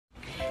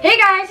Hey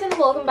guys, and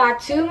welcome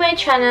back to my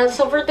channel.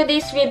 So for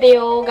today's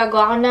video,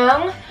 gagawa ko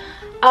ng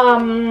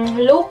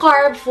low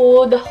carb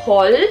food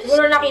haul.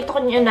 Siguro nakita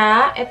ko nyo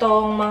na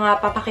itong mga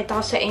papakita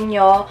ko sa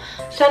inyo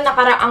sa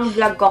nakaraang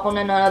vlog ko, kung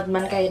nanonood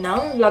man kayo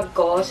ng vlog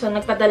ko. So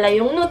nagpadala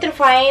yung Nutri,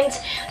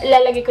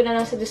 ilalagay ko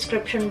na lang sa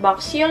description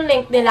box yung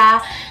link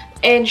nila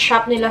and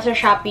shop nila sa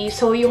Shopee.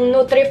 So yung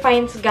Nutri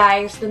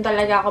guys, dun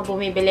talaga ako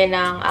bumibili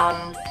ng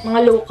mga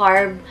low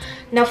carb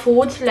na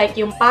foods like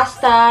yung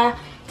pasta.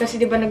 Kasi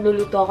diba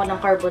nagluluto ako ng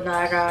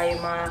carbonara,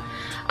 yung mga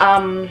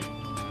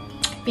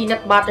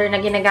peanut butter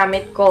na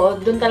ginagamit ko.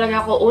 Doon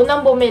talaga ako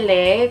unang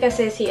bumili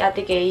kasi si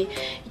Ate Kay,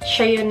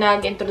 siya yung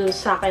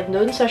nag-introduce sa akin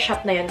doon sa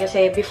shop na yun.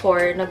 Kasi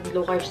before,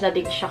 nag-low carbs na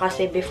din siya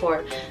kasi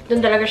before.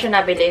 Doon talaga siya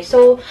nabili.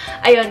 So,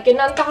 ayun,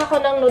 kinontak ako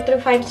ng Nutri,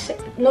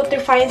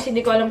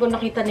 hindi ko alam kung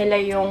nakita nila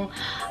yung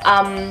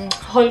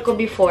haul ko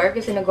before.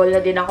 Kasi nag-haul na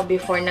din ako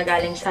before na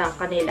galing sa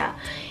kanila.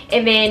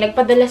 And then,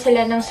 nagpadala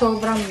sila ng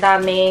sobrang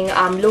daming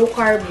low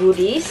carb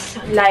goodies.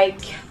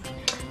 Like,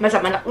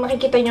 masama,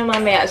 makikita nyo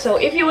mamaya.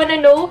 So, if you wanna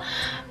know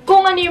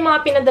kung ano yung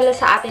mga pinadala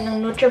sa atin ng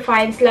Nutri,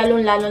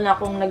 lalong-lalo na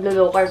kung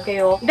naglo-low carb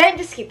kayo, then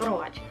just keep on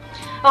watching.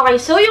 Okay,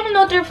 so yung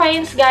Nutri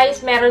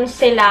guys, meron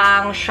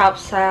silang shop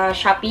sa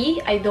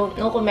Shopee. I don't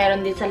know kung meron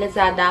din sa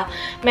Lazada.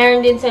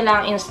 Meron din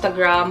silang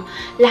Instagram.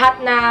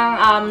 Lahat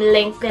ng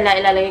links nila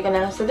ilalagay ko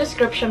na lang sa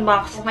description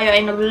box. Kayo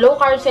ay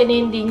nag-low carb sa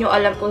inyo, hindi nyo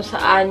alam kung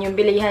saan yung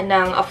bilihan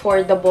ng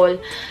affordable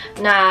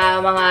na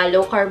mga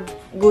low carb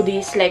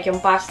goodies like yung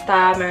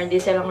pasta, meron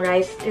din silang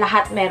rice.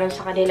 Lahat meron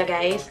sa kanila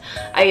guys.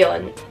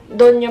 Ayun,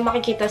 doon yung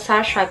makikita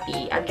sa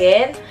Shopee.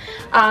 Again,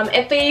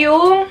 ito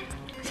yung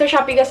sa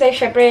Shopee kasi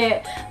syempre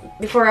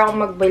before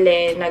ako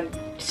magbili,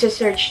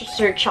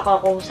 nag-search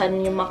ako kung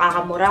saan yung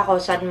makakamura ko,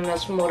 saan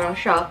mas murang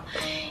shop.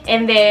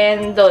 And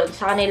then, doon,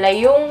 sa kanila,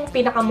 yung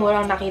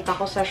pinakamurang nakita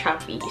ko sa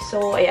Shopee.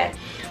 So, ayan.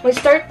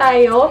 Mag-start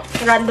tayo.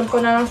 Random ko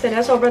na lang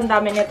sila. Sobrang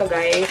dami nito,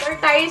 guys.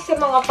 Start tayo sa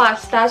mga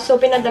pasta. So,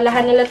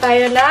 pinadalahan nila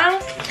tayo ng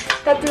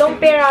 3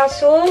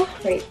 peraso.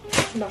 Wait,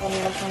 baka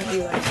meron pang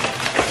iwan.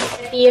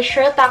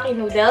 Shirataki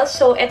noodles.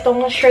 So,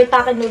 itong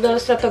shirataki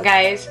noodles na to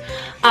guys,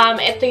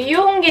 ito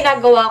yung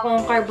ginagawa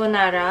kong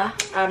carbonara.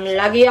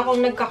 Lagi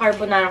akong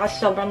nagka-carbonara kasi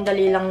sobrang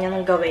dali lang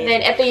niyang gawin.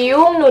 Then, ito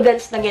yung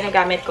noodles na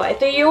ginagamit ko.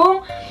 Ito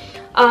yung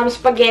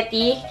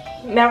spaghetti.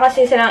 Meron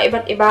kasi silang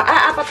iba't iba.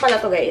 4 pala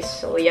to guys.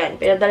 So, yan.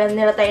 Pinadala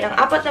nila tayo ng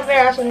 4 na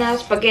peraso na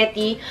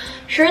spaghetti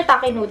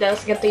shirataki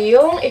noodles. Ganito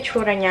yung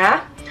itsura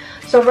niya.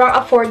 Sobrang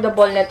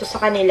affordable na to sa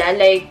kanila.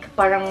 Like,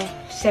 parang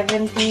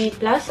 70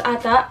 plus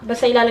ata.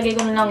 Basta ilalagay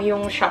ko na lang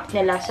yung shop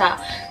nila sa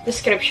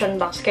description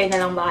box. Kayo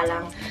na lang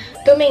bahalang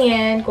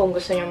tumingin kung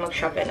gusto nyo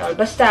mag-shop and all.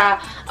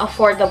 Basta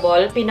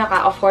affordable.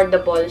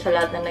 Pinaka-affordable sa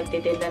lahat na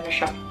nagtitinda na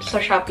shop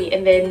sa Shopee.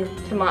 And then,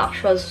 sa mga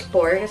actual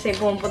store. Kasi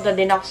pumunta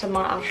din ako sa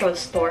mga actual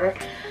store.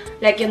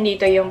 Like, yung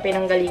dito yung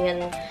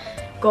pinanggalingan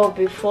ko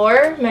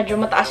before. Medyo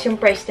mataas yung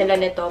price nila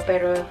nito.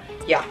 Pero,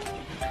 yeah.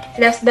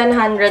 Less than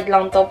 100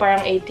 lang to.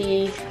 Parang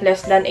 80,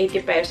 less than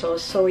 80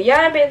 pesos. So,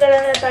 yan.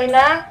 Pinadala na tayo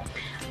na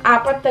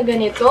 4 na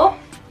ganito.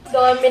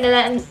 Doon,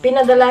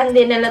 pinadalahan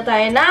din nila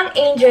tayo ng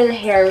angel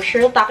hair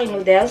shirataki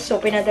noodles. So,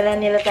 pinadala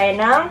nila tayo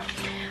ng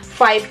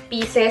 5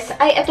 pieces.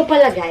 Ay, eto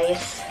pala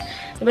guys.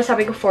 Diba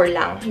sabi ko 4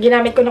 lang.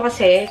 Ginamit ko na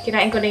kasi.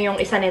 Kinain ko na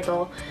yung isa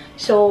nito.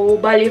 So,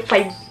 bali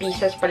 5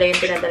 pieces pala yung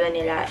pinadala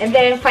nila. And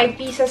then, 5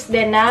 pieces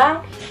din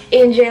na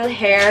angel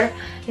hair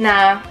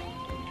na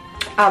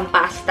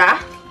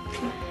pasta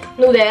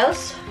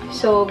noodles.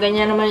 So,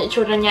 ganyan naman yung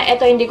itsura niya.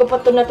 Ito, hindi ko pa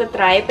ito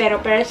natatry.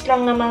 Pero, pares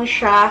lang naman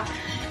siya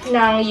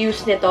ng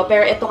use nito.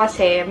 Pero, ito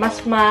kasi,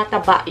 mas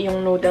mataba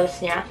yung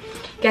noodles niya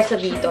kaysa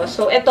dito.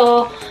 So,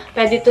 ito,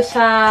 pwede ito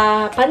sa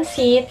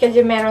pansit.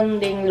 Kasi meron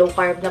ding low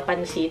carb na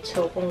pansit.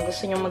 So, kung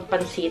gusto nyo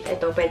magpansit,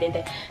 ito, pwede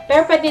din.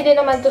 Pero, pwede din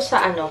naman ito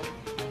sa,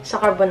 sa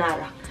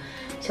carbonara.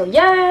 So,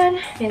 yan.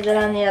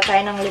 Nidala nila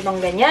tayo ng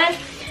 5 ganyan.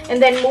 And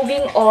then,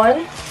 moving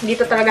on,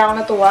 dito talaga ako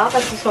natuwa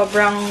kasi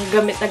sobrang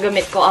gamit na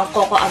gamit ko ang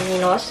coco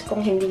aminos,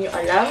 kung hindi nyo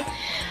alam.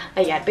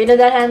 Ayan,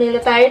 pinadalhan nila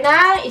tayo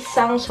na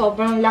isang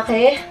sobrang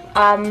laki,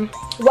 1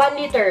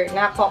 liter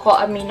na coco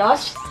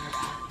aminos.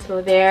 So,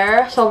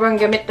 there. Sobrang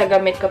gamit na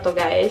gamit ko to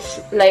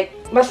guys. Like,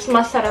 mas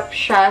masarap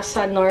siya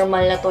sa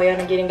normal na toyo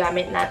na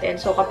ginagamit natin.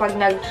 So, kapag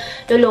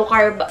nag-low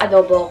carb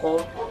adobo ko,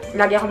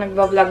 lagi ako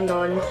nag-vlog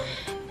nun,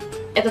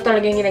 ito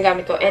talaga yung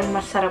ginagamit ko and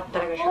masarap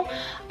talaga siya.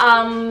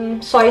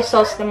 Soy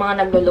sauce ng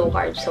mga naglo-low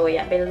carb. So,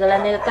 yan.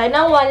 Pinadala nila tayo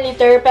ng 1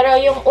 liter. Pero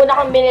yung una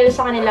kong binili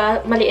sa kanila,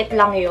 maliit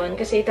lang yun.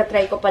 Kasi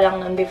itatry ko pa lang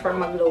nun before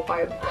mag-low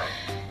carb.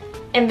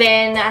 And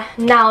then,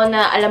 now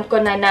na alam ko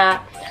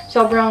na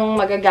sobrang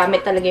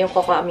magagamit talaga yung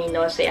coco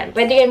aminos. So, yan.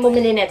 Pwede kayong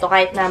bumili nito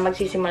kahit na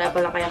magsisimula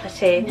pa lang kayo.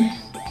 Kasi,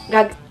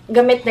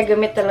 gamit na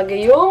gamit talaga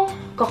yung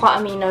coco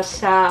aminos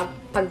sa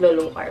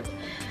paglo-low carb.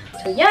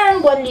 So,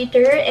 yan. 1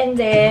 liter. And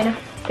then,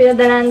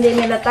 pinadalan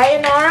din nila tayo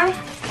ng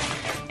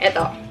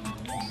eto,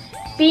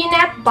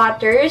 peanut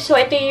butter. So,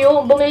 ito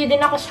yung, bumili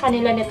din ako sa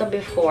kanila nito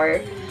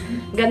before.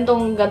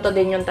 Ganto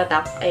din yung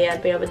tatak.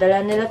 Ayan,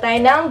 pinadalan nila tayo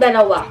ng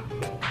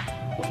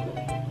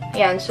 2.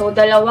 Ayan, so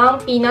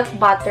 2 peanut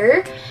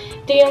butter.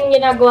 Ito Ito yung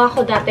ginagawa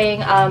ko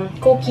dating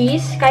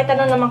cookies. Kahit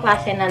ano namang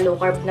klase na low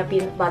carb na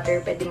peanut butter,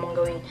 pwede mong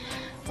gawing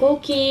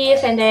cookies.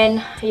 And then,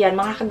 ayan,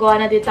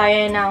 makakagawa na din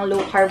tayo ng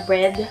low carb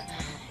bread.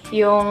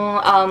 Yung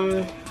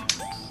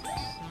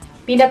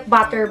peanut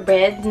butter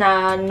bread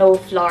na no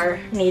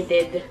flour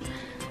needed.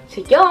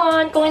 So,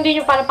 yun. Kung hindi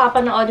nyo pa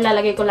napapanood,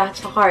 lalagay ko lahat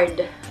sa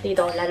card.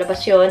 Dito,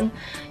 lalabas yun.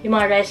 Yung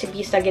mga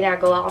recipes na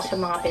ginagawa ko sa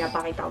mga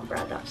pinapakita kong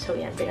products. So,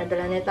 yan.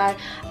 Pinadala nito.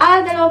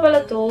 Dalawa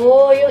pala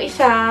to. Yung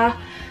isa,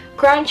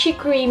 crunchy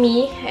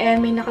creamy.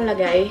 Ayan, may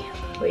nakalagay.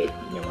 Wait,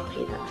 hindi nyo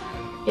makita.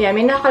 Ayan,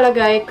 may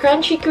nakalagay.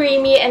 Crunchy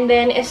creamy. And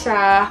then,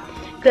 isa,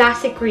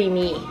 classic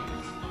creamy.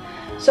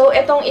 So,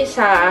 itong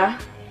isa,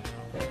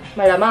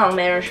 malamang,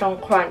 meron siyang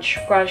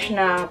crunch. Crunch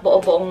na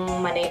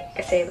buo-buong mani.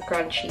 Kasi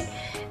crunchy.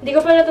 Hindi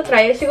ko pa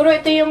natatry. Siguro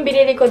ito yung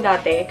binili ko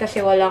dati.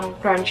 Kasi walang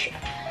crunch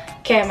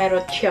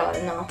kemerot siya,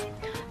 no?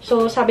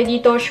 So, sabi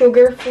dito,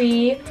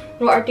 sugar-free,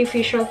 no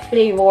artificial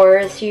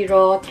flavor,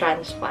 zero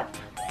trans fat.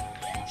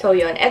 So,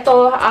 yun.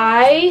 Ito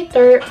ay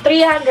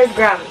 300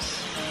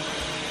 grams.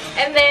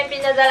 And then,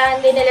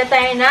 pinadalahan din nila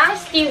tayo ng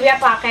stevia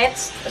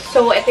packets.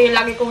 So, ito yung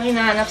lagi kong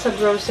hinahanap sa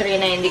grocery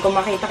na hindi ko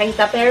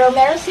makita-kita. Pero,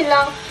 meron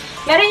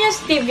yung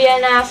stevia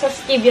na sa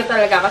stevia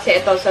talaga.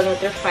 Kasi ito sa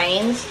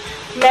Nutri-Fines.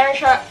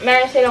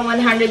 Meron silang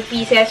 100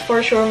 pieces. For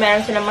sure,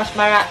 meron silang mas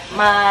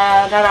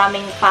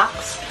mararaming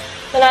packs.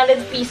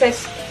 100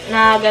 pieces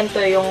na ganito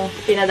yung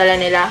pinadala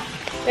nila.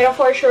 Pero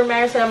for sure,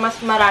 meron sila mas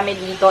marami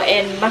dito.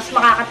 And mas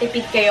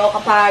makakatipid kayo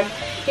kapag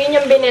yun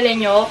yung binili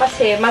nyo.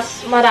 Kasi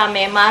mas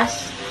marami,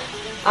 mas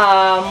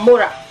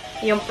mura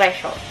yung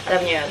presyo.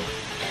 Alam nyo yun.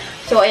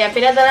 So, ayan.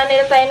 Pinadala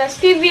nila tayo ng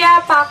stevia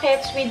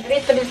packets with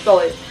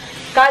erythritol.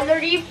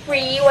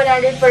 Calorie-free,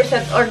 100%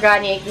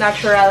 organic,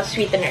 natural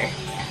sweetener.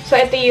 So,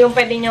 ito yung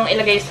pwede nyong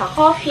ilagay sa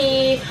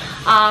coffee.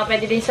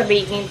 Pwede din sa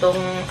baking tong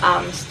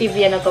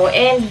stevia na to.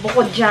 And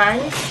bukod dyan,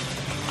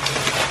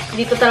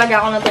 dito talaga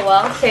ako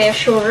natuwa kasi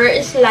sugar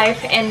is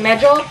life and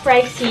medyo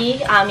pricey,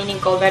 meaning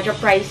ko, medyo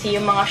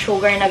pricey yung mga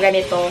sugar na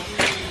ganito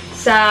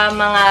sa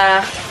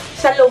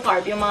low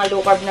carb, yung mga low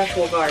carb na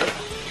sugar.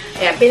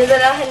 Ayan,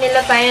 pinadalahan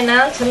nila tayo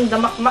ng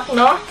sandamakmak,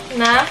 no,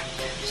 na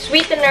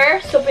sweetener.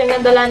 So,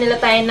 pinadala nila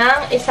tayo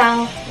ng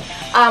isang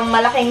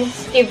malaking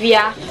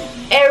stevia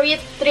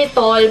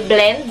erythritol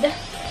blend.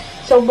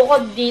 So,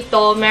 bukod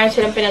dito, meron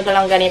silang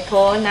pinadalang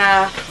ganito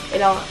na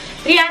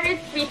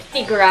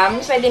 350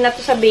 grams. Pwede na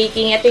to sa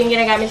baking. Ito yung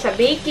ginagamit sa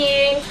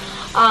baking.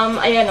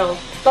 Ayan o.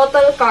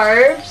 Total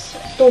carbs,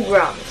 2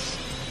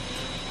 grams.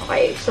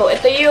 Okay. So,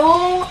 ito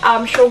yung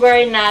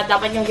sugar na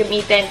dapat yung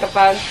gamitin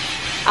kapag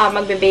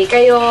magbe-bake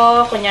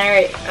kayo.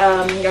 Kunyari,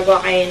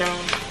 gagawa kayo ng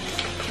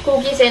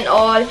cookies and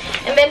all.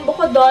 And then,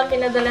 bukod doon,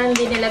 pinadalan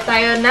din nila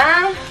tayo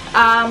ng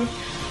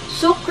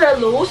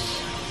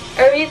sucralose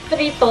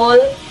erythritol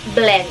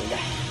blend.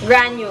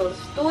 Granules.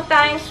 2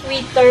 times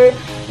sweeter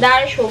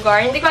than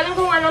sugar. Hindi ko alam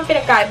kung anong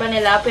pinagkaiba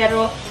nila,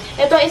 pero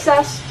ito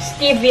isa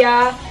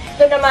stevia.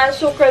 Ito naman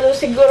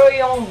sucralose, siguro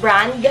yung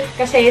brand.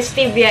 Kasi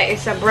stevia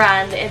is a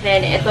brand. And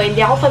then ito,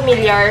 hindi ako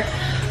familiar.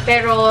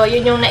 Pero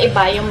yun yung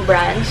naiba, yung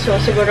brand. So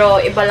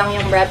siguro iba lang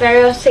yung brand.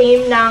 Pero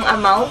same ng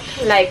amount.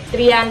 Like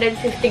 350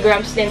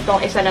 grams din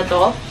tong isa na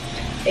to.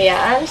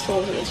 Ayan.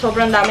 So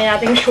sobrang dami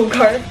nating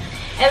sugar.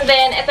 And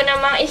then ito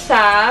namang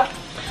isa,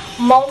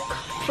 monk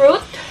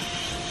fruit.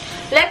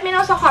 Let me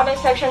know sa comment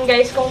section,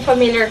 guys, kung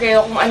familiar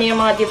kayo kung ano yung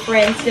mga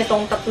difference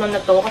nitong tatlo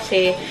na to.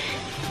 Kasi,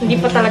 hindi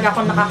pa talaga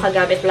ako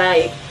nakakagamit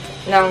like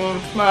ng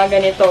mga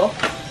ganito.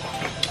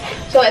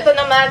 So, ito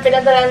naman,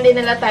 pinadalan din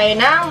nila tayo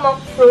ng monk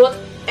fruit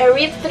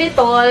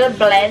erythritol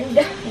blend.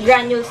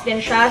 Granules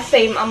din siya.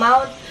 Same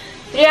amount.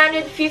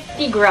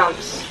 350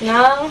 grams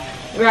ng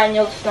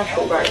granules na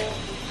sugar.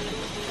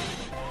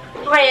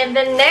 Okay, and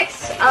then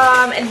next,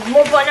 and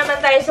move on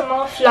naman tayo sa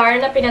mga flour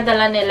na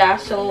pinadala nila.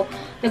 So,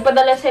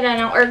 nagpadala sila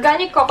ng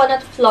organic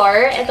coconut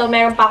flour. Ito,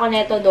 meron pa ako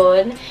neto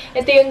doon.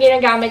 Ito yung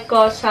ginagamit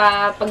ko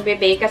sa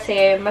pagbe-bake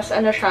kasi mas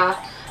ano siya,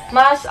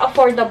 mas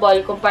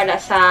affordable kumpara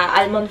sa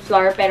almond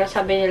flour. Pero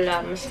sabi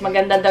nila, mas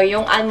maganda daw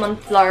yung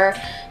almond flour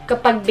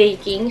kapag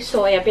baking.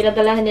 So, ayan,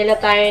 pinadalahan nila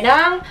tayo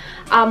ng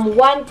 1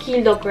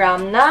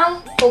 kilogram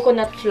ng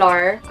coconut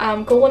flour.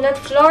 Coconut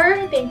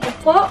flour, thank you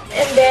po.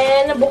 And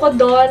then, bukod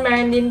doon,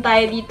 meron din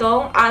tayo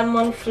ditong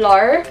almond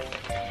flour.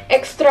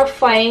 Extra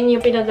fine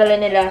yung pinadala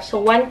nila.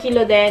 So, 1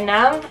 kilo din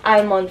ng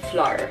almond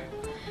flour.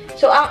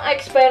 So, ang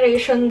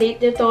expiration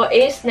date nito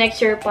is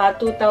next year pa,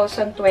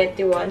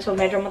 2021. So,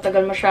 medyo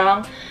matagal mo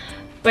siyang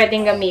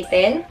pwedeng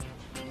gamitin.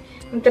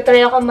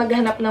 Magtatry ako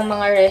maghanap ng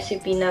mga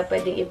recipe na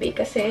pwedeng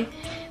i-bake kasi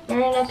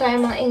meron na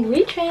tayo mga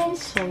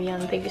ingredients. So,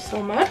 yan. Thank you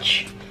so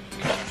much.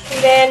 And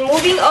then,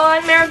 moving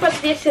on, meron pa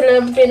din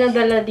sila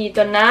pinadala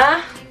dito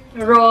na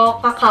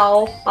raw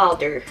cacao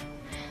powder.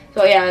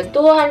 So, ayan,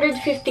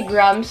 250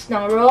 grams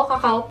ng raw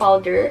cacao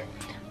powder.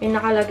 May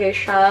nakalagay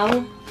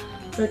siyang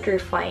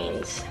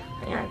Nutri-Fines.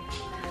 Ayan.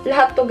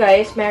 Lahat to,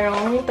 guys,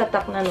 merong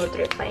tatak na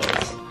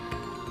Nutri-Fines.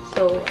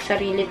 So,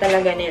 sarili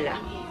talaga nila.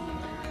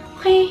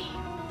 Okay.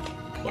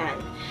 Ayan.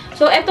 So,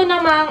 So, ito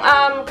namang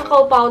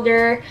cacao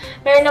powder.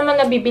 Meron naman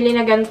nabibili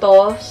na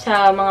ganito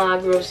sa mga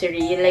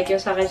grocery. Like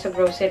yung sa akin sa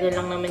grocery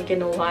lang naman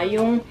kinuha.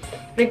 Yung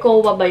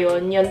Ricoa ba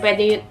yun? Yun,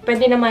 pwede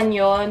naman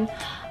yun.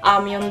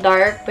 Yung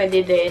dark,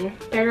 pwede din.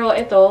 Pero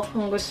ito,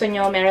 kung gusto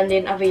nyo, meron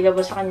din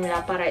available sa kanila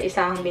para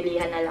isang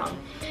bilihan na lang.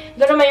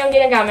 Ito naman yung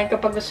ginagamit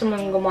kapag gusto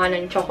mong gumawa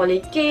ng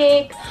chocolate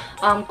cake,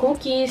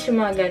 cookies,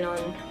 yung mga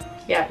ganon.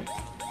 Yan.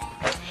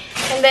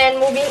 And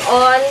then, moving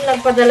on,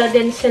 nagpadala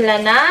din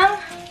sila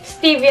ng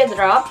stevia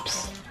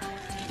drops.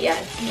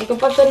 Yan. Hindi ko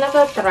pa ito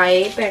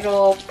nata-try,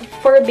 pero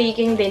for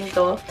baking din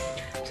to.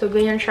 So,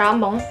 ganyan siya.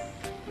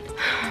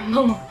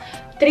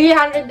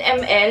 300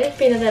 ml,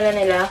 pinadala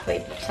nila.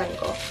 Wait, buksan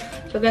ko.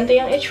 So, ganito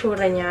yung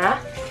itsura niya.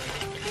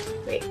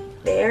 Wait,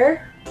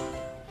 there.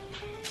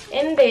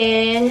 And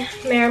then,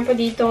 meron pa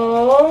dito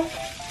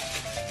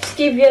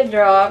stevia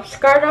drops.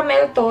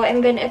 Caramel to,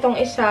 and then itong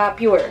isa,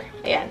 pure.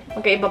 Ayan.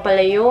 Magkaiba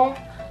pala yung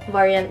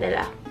variant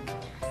nila.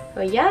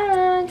 So,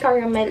 yan.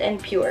 Caramel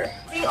and pure.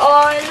 Moving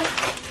on,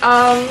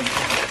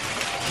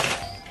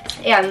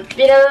 ayan.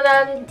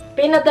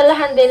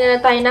 Pinadalahan din nila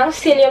tayo ng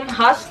psyllium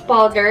husk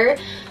powder.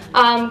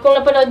 Kung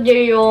napanood nyo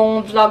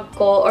yung vlog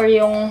ko or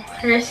yung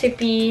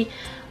recipe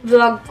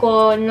vlog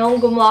ko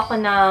nung gumawa ko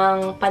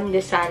ng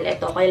pandesal.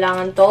 Ito,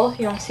 kailangan to,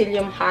 yung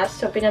psyllium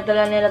husk. So,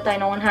 pinadala nila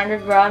tayo ng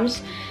 100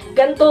 grams.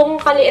 Gantong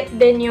kaliit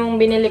din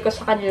yung binili ko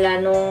sa kanila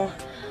nung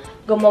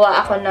gumawa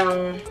ako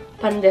ng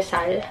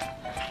pandesal.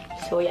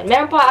 So, yan.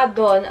 Meron pa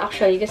doon,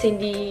 actually, kasi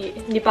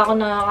hindi pa ako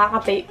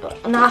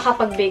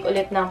nakakapag-bake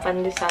ulit ng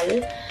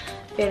pandesal.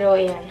 Pero,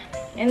 yan.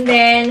 And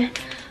then,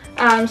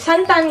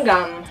 santan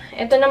gum.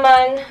 Ito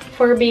naman,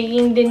 for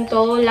baking din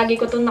to. Lagi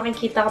ko itong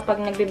nakikita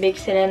kapag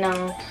nagbe-bake sila ng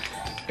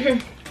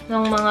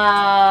ng mga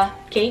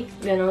cake,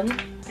 ganun.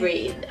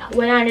 Grade.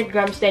 100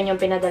 grams din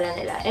yung pinadala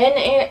nila. And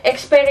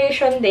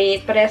expiration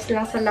date, pares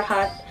lang sa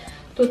lahat,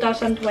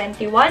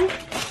 2021.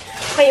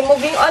 Okay,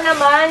 moving on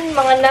naman,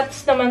 mga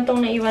nuts naman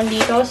tong naiwan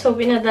dito. So,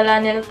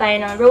 pinadala nila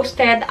tayo ng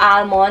roasted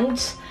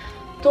almonds,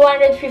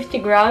 250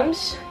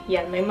 grams.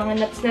 Yan, may mga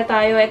nuts na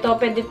tayo. Ito,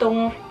 pwede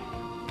itong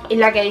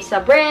ilagay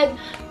sa bread.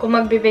 Kung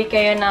magbe-bake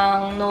kayo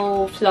ng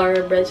no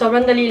flour bread.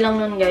 Sobrang dali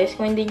lang nun, guys.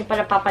 Kung hindi nyo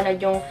pala papanood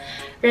yung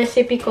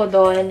recipe ko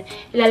doon,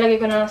 ilalagay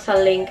ko na lang sa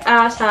link,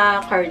 sa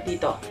card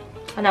dito.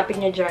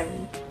 Hanapin nyo dyan.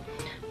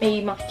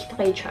 May makikita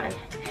kayo dyan.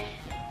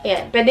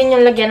 Ayan. Pwede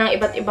nyo lagyan ng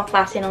iba't ibang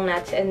klase ng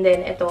nuts. And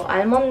then, ito,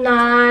 almond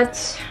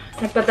nuts.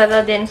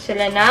 Nagpadala din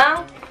sila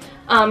ng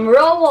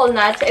raw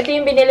walnuts. Ito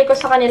yung binili ko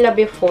sa kanila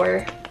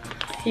before.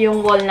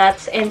 Yung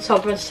walnuts. And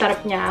sobrang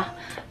sarap niya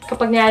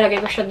kapag nilalagay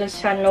ko siya dun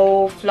sa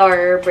no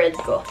flour bread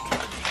ko.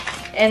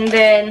 And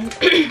then,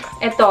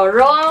 ito,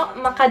 raw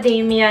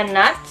macadamia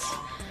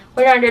nuts.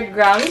 100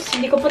 grams.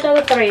 Hindi ko pa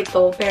try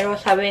ito, pero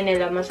sabi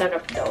nila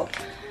masarap daw.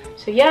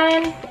 So,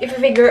 yan.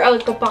 I-figure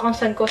out ko pa kung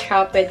saan ko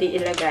siya pwede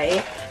ilagay.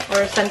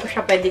 Or saan ko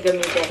siya pwede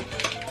gamitin.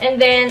 And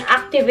then,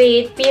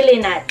 activate pili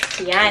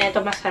nuts. Yan.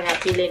 Ito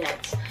masarap, pili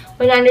nuts.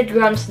 100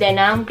 grams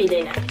din ng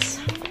pili nuts.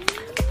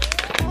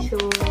 So,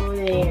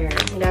 there.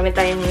 Ang dami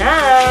tayong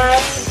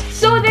nuts.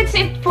 So, that's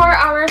it for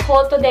our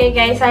haul today,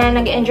 guys. Sana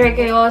nag-enjoy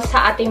kayo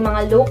sa ating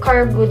mga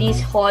low-carb goodies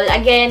haul.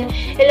 Again,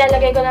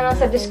 ilalagay ko na lang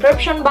sa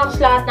description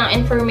box lahat ng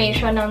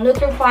information ng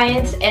Nutri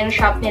and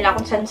shop nila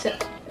kung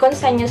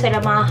saan nyo sila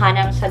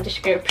makahanap sa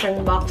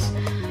description box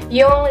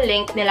yung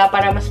link nila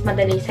para mas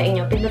madali sa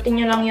inyo.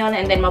 Pindutin nyo lang yun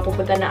and then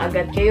mapupunta na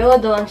agad kayo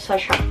doon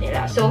sa shop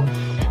nila. So,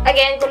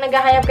 again, kung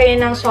naghahanap kayo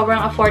ng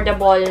sobrang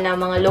affordable na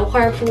mga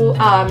low-carb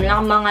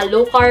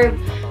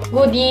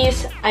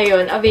goodies,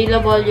 ayun,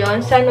 available yon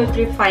sa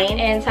Nutri.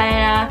 And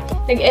sana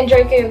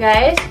nag-enjoy kayo,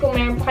 guys. Kung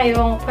meron pa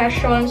kayong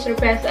questions,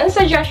 requests, and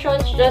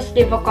suggestions, just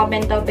leave a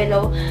comment down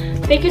below.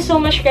 Thank you so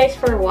much, guys,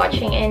 for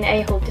watching, and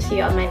I hope to see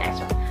you on my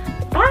next one.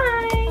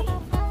 Bye!